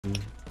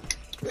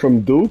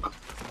From Duke.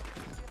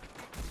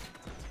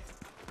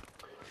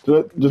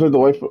 Just like the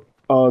white,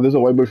 there's a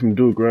white boy from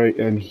Duke, right?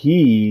 And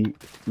he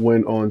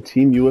went on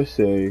Team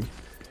USA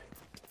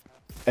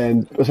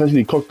and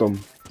essentially cooked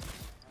them.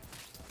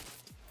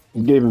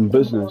 Gave him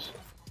business.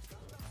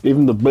 Gave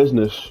him the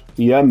business.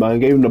 Yeah, man.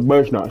 Gave him the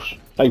business.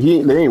 Like they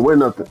ain't win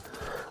nothing.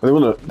 They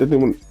won. They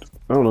didn't win.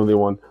 I don't know if they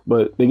won,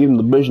 but they gave him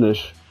the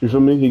business. You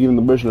feel me? He gave him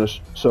the business.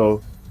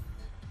 So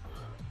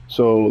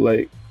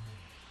like,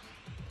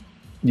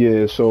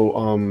 yeah. So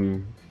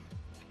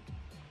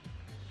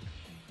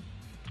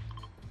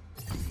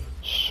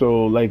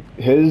like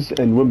his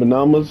and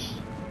Wimbanama's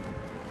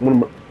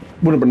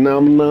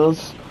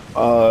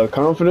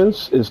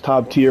confidence is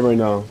top tier right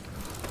now.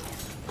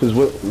 Cause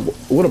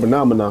what a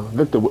phenomena.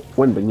 Victor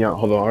Wembanyama.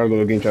 Hold on, I gotta go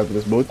to game chat for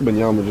this, but Victor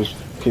Wembanyama just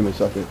came in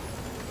second.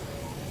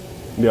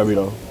 BRB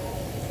though.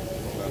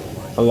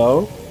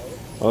 Hello?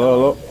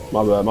 Hello?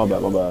 Hello? My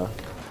bad.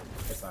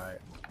 It's alright.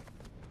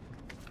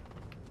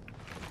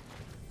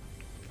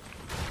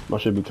 My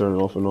shit be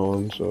turning off and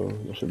on, so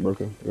that shit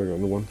broken. There we go,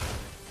 new one.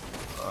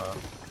 Uh,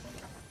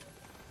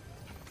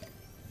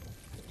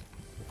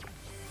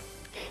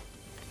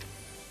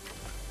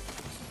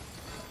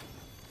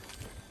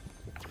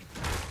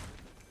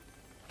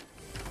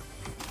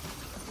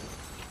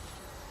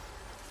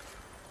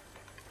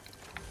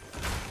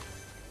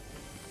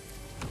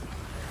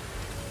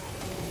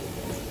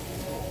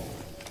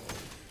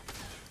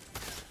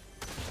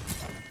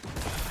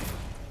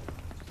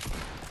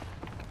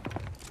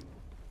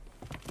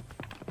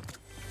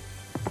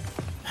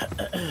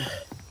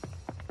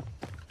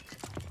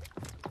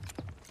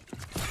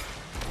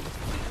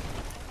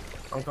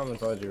 I'm coming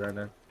towards you right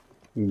now.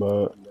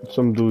 But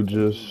some dude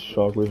just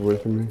shockwaves away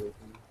from me.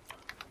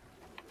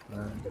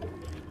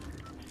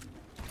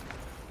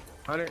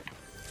 100.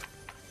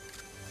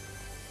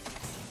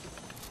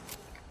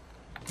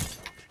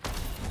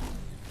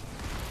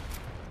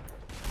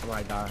 I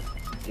might die.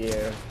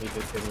 Yeah, he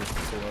just hit me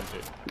for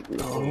 200.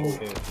 No.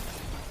 Shit.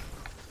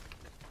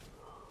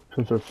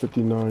 Him for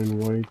 59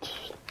 white.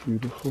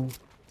 Beautiful.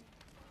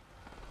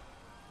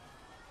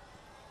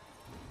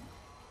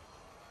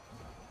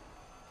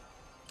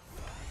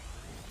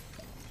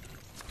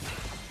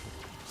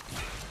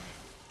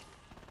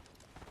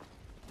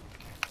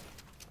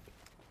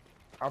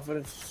 I'm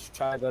finna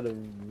try to go to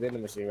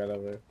vending machine right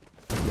over there.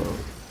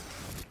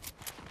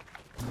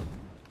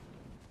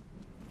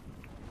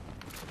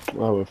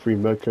 I have a free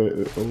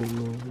medkit. Oh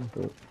no.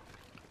 Okay.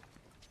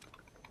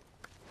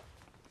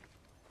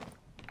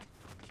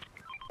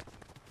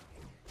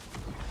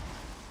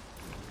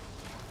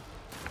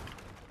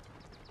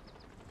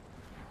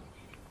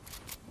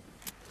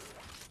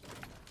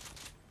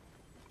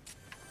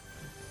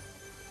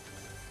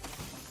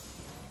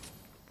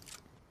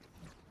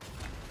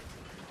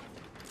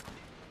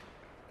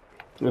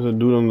 There's a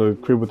dude on the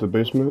crib with the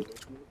basement.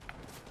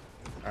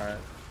 Alright.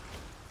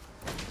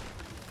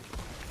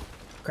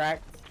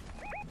 Crack?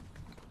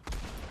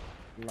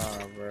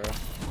 Nah, bro.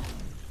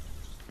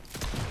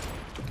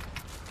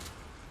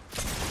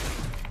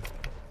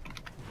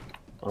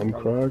 I'm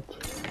cracked.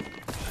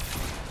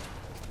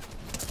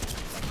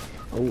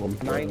 Oh, I'm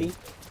 90?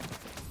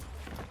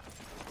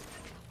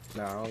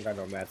 Nah, I don't got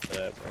no match for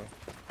that, bro.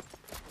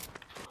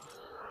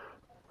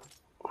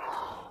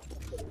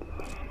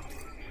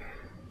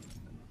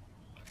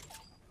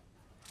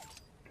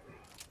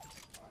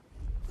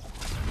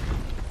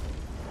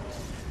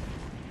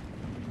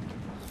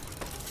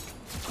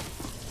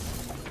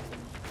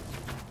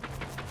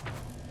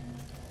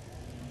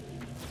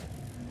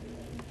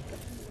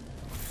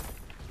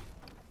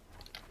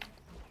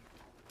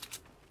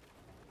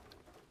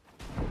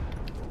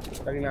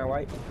 $39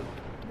 white.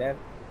 Dead.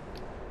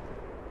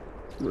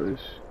 Nice.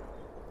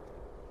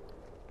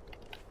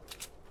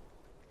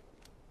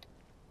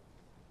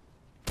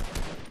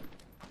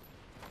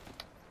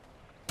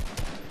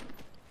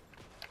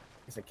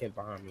 It's a kid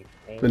behind me.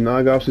 The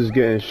Nagops is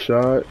getting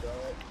shot.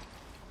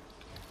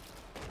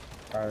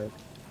 Alright.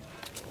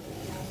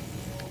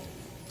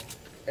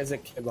 There's a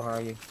kid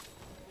behind me.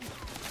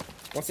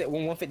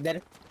 One fit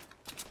dead.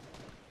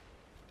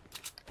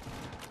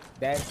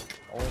 Dead.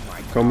 Oh my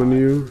god. Coming to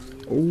you.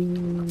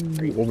 Ooh,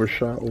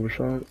 overshot.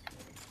 I'm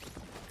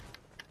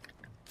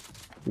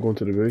going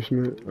to the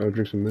basement. I'll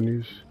drink some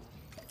minis.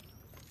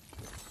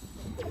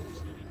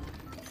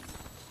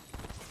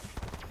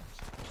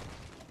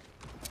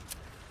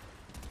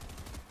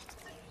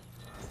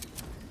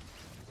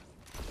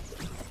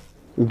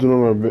 I'm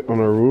doing on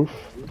our roof.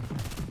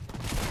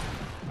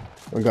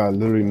 I got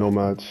literally no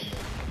mats.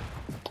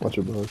 Watch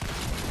your back.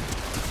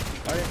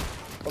 Okay.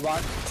 Hold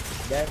on.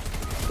 Dead.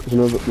 There's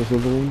another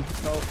one.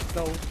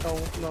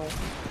 No.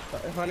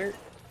 100.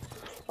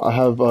 I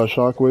have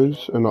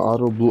shockwaves and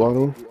an blue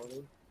auto.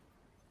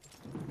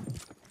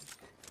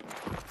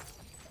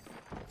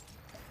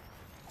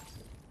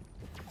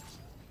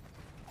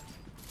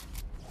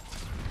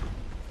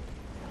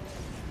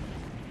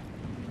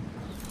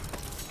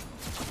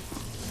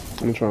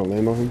 I'm gonna try to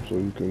land on him so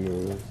you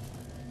can.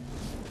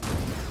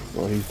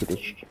 Oh, he took a.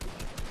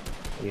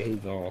 Yeah, he's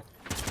gone.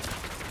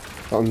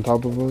 On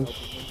top of us.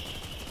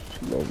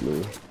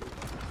 Lovely.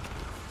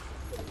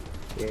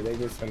 Yeah, they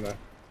just gonna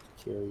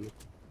kill you.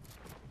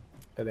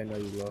 Cause they know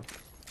you low.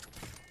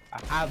 I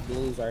have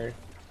blues right here.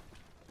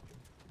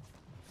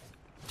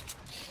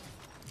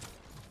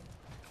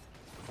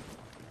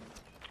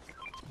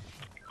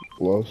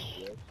 Plus.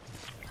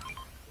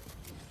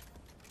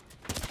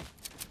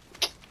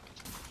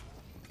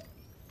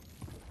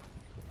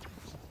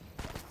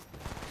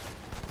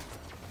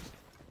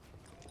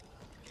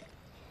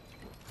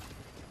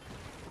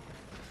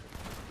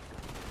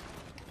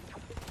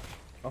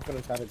 I'm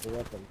gonna try to go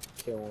up and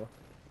kill one.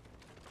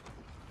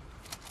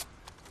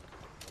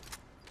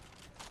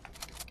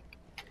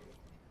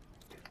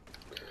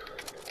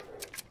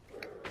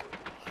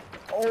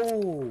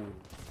 Oh!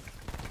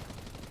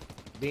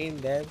 Beam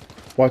dead.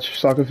 Watch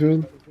soccer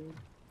field.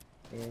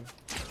 Yeah.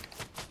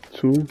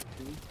 2.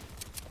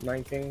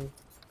 19.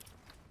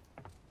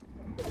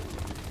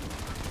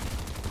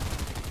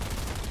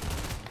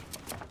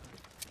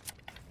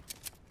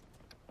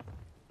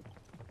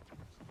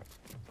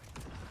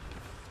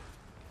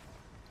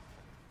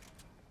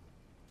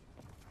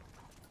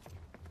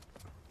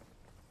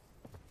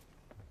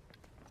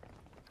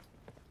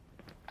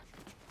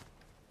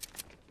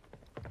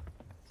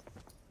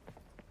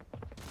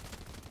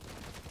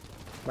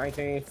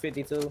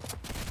 $19.52.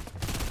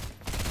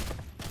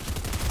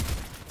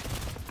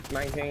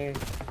 19.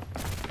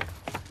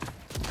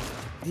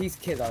 These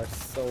kids are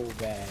so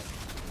bad.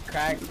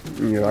 Crack.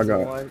 Yeah, I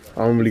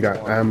don't really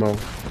got ammo.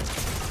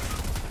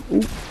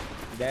 Ooh.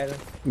 Dead.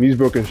 Knees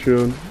broken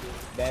shield.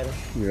 Dead.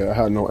 Yeah, I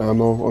had no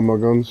ammo on my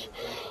guns.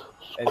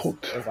 It's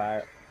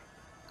alright.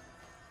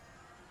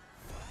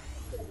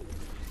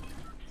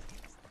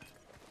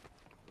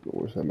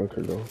 Where's that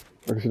marker go?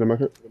 I can see the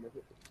marker.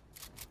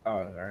 Oh,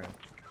 alright.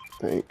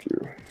 Thank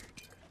you.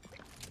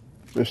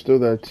 There's still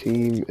that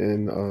team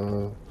in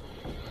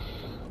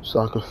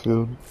soccer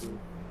field.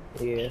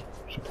 Yeah.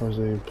 Surprised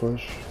they didn't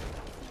push.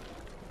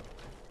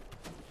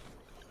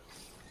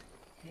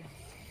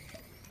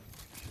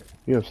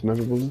 You have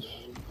sniper bullets?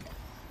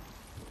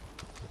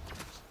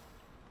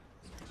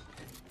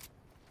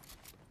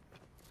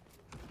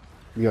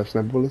 You have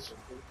sniper bullets?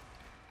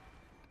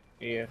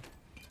 Yeah.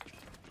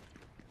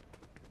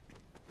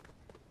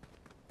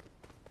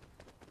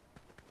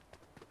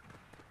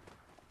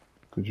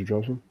 Could you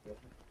drop some?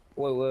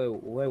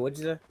 Wait, what'd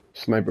you say?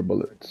 Sniper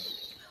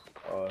bullets.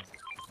 Oh.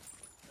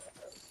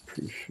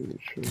 Appreciate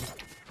you.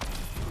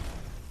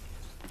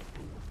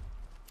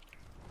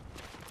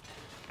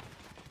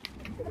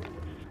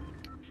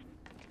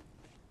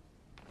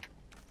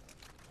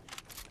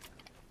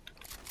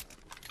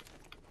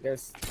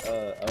 There's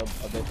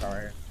a big car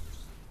here.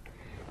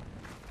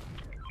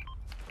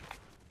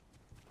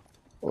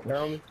 Oh, They're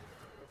on me.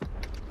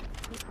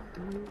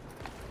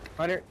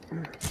 100.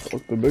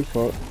 what's the big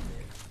part?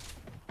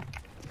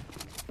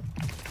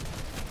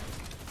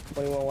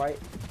 21 white.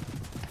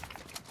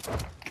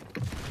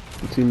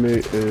 The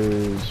teammate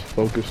is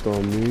focused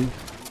on me.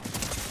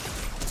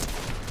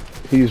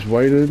 He's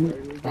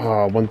whited.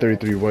 Ah,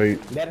 133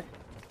 white. Better.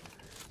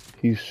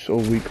 He's so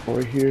weak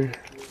right here.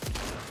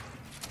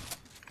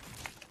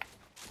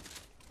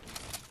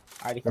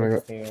 I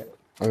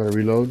gotta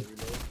reload.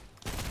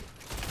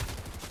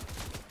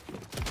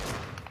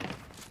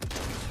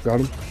 Got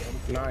him.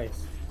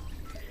 Nice.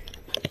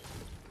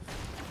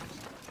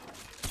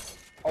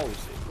 Oh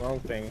shit, wrong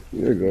thing.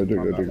 You're good,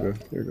 you're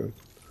good.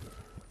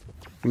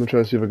 I'm gonna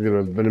try to see if I can get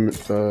a venom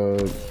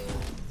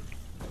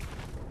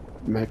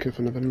med kit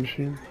from the venom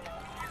machine.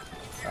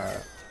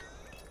 Alright.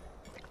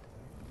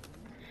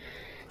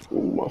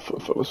 Oh, my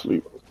foot fell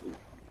asleep.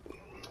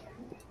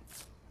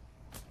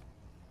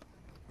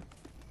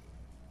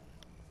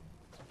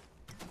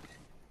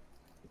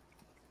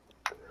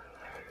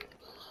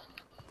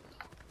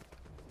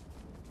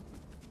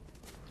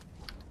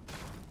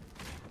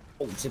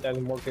 Oh shit, there's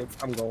more kids.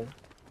 I'm going.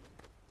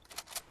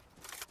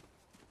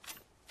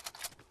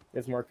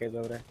 There's more kids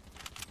over there.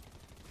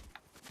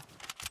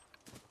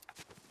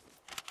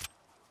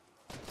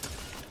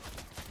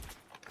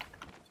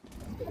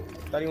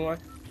 $31.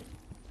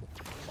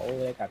 Oh,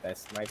 they got that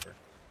sniper.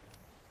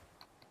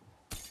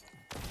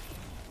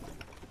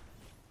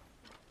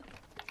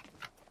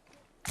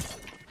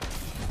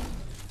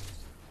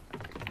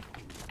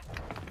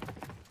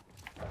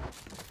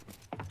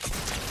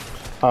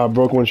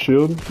 Broke one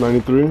shield,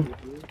 93.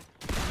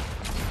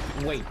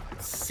 Wait,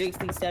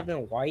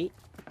 67 white?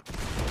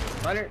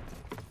 100?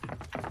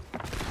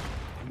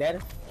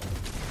 Dead?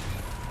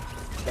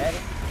 Dead?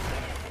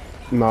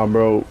 Nah,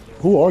 bro.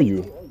 Who are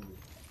you?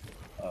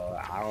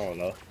 I don't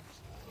know.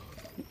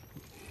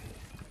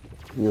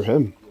 You're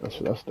him.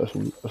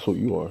 That's who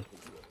you are.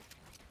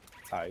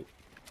 Tight.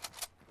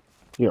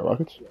 You got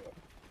rockets?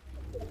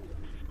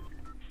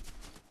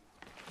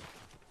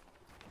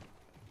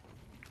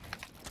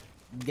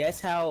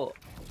 Guess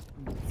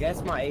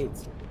my age.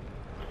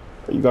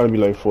 You gotta be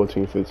like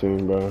 14,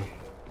 15, bro.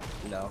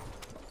 No.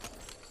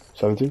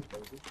 17?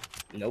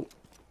 Nope.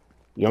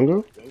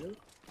 Younger?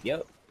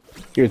 Yep.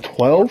 You're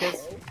 12?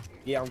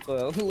 Yeah, I'm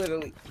 12,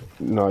 literally.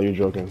 No, you're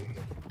joking.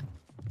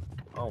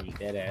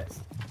 dead ass.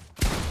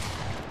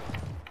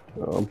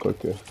 Oh, I'm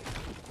cooked here.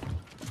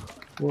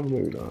 Well,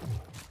 maybe not.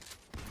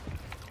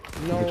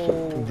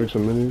 No. Drink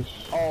some minis.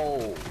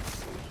 Oh.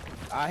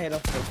 I hit him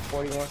for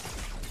 41.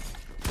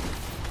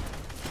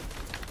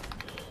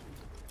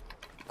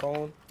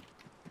 Cone.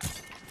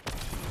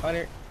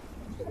 100.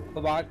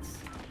 The box.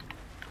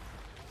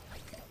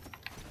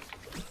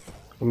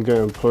 I'm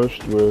getting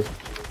pushed with.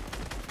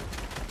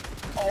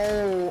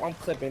 Oh, I'm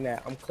clipping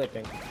that. I'm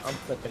clipping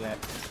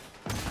that.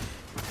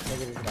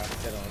 Nigga just got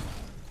sit on.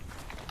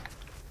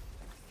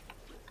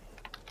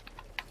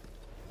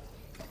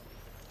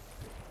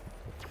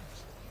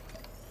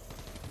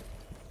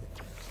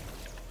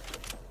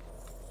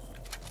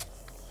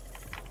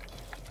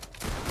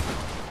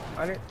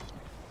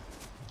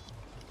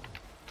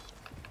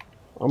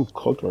 I'm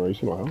cooked right now. You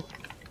see my health?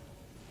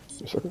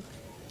 A second.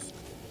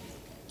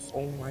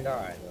 Oh my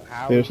god.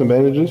 How Here's some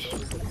bandages.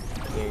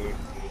 Yeah.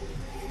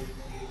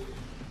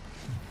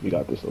 We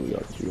got this, though. We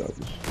got this. We got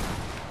this.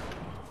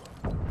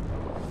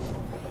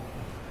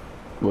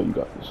 Well, you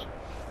got this.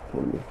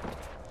 What do you mean?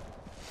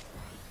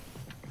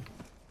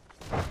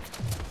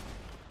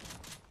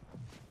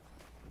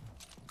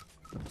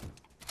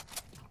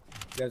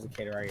 There's a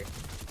kid right here.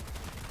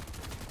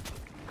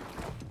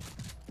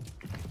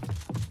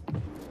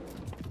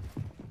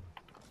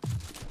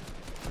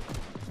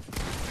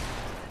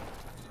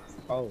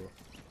 Oh.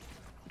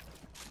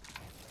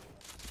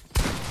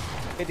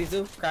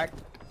 52, crack.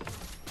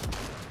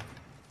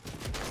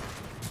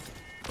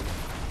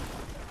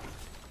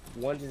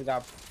 One just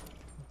got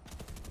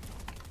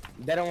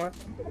dead on one.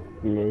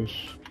 Nice.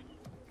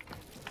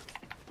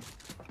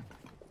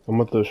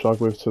 I'm at the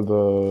shockwave to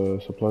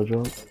the supply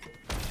drop.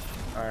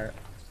 Alright.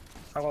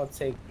 I'm gonna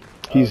take.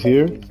 He's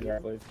here.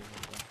 Dead.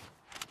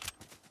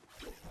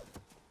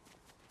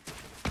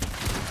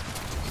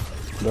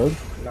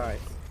 Nice.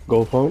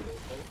 Gold pump.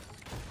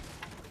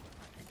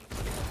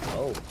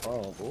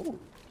 Oh, ooh.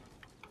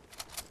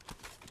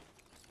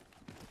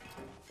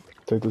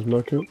 Take this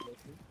med kit.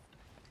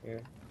 Yeah.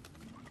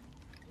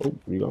 Oh,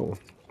 you got one.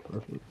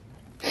 Perfect.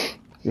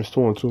 There's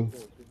 2 on 2.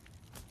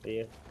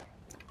 Yeah.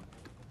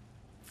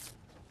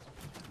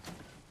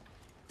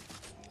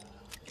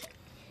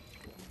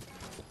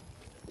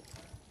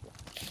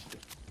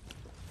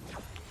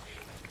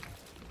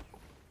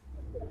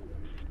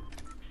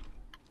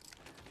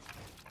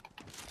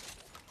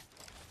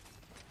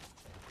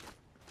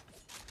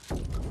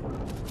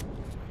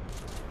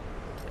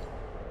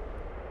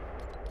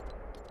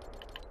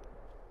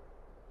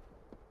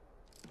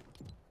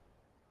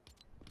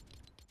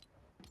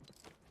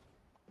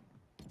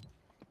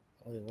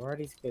 Wait, where are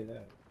these kids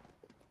at?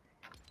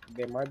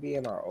 They might be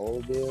in our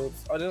old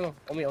builds. Oh, no.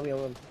 On me.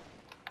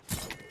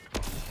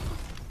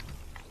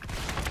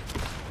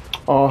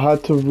 Oh, I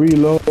had to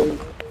reload.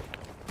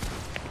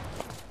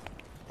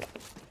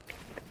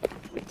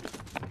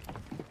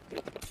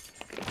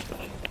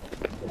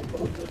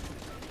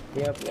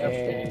 Yep,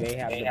 and they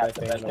have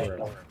the best thing in the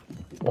world.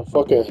 My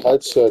fucking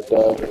headset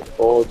died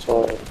all the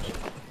time.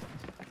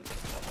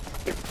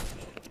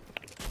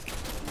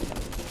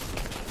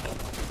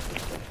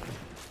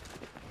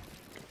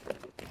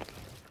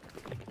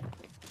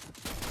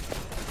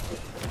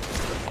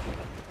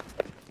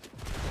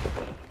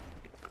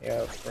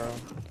 Yep, bro.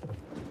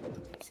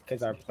 It's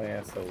because our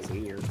plan's so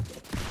weird.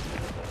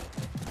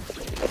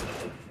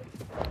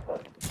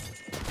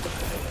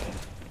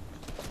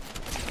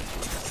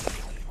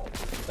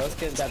 Those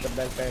kids got the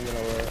best thing in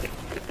the world.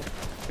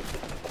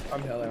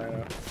 I'm hella right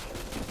now.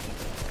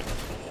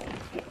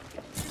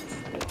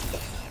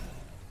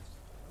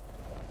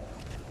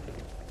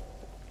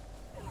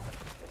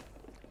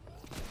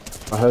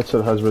 My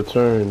headset has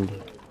returned.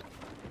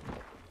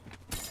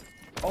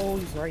 Oh,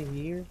 he's right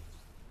here.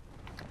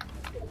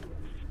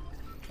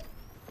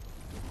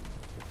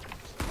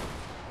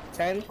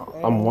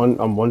 I'm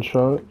one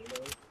shot.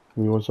 Give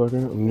me 1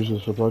 second. I'm using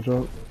the supply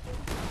drop.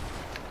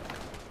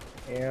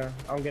 Yeah,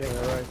 I'm getting a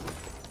rush.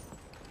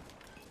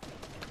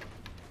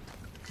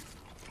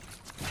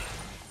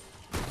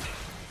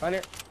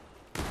 Hunter.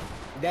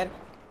 Dead.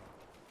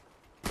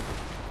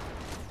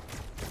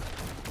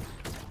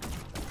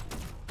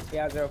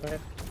 Yeah, 0 for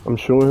him. I'm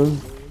shooting him.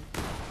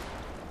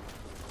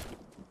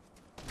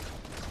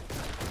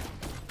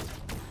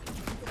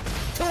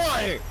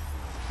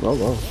 Oh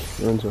wow,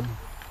 you're inside.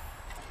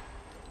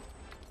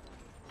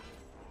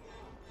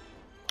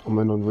 I'm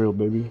in Unreal,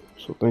 baby.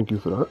 So thank you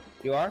for that.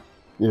 You are?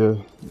 Yeah,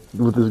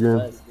 with this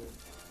game.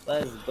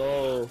 Let's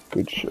go.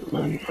 Good shit,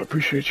 man. I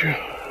appreciate you.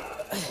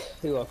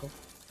 You're welcome.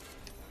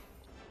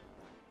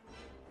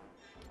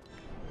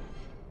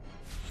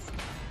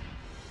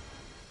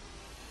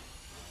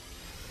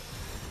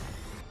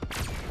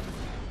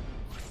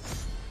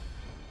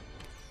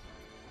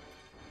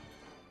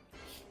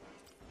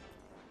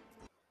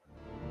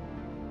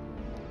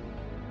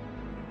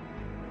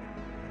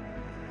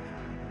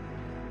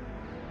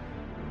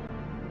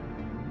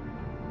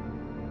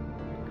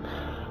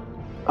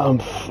 I'm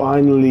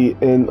finally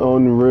in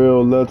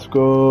Unreal. Let's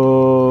go.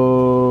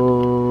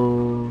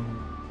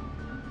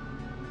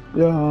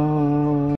 Yeah.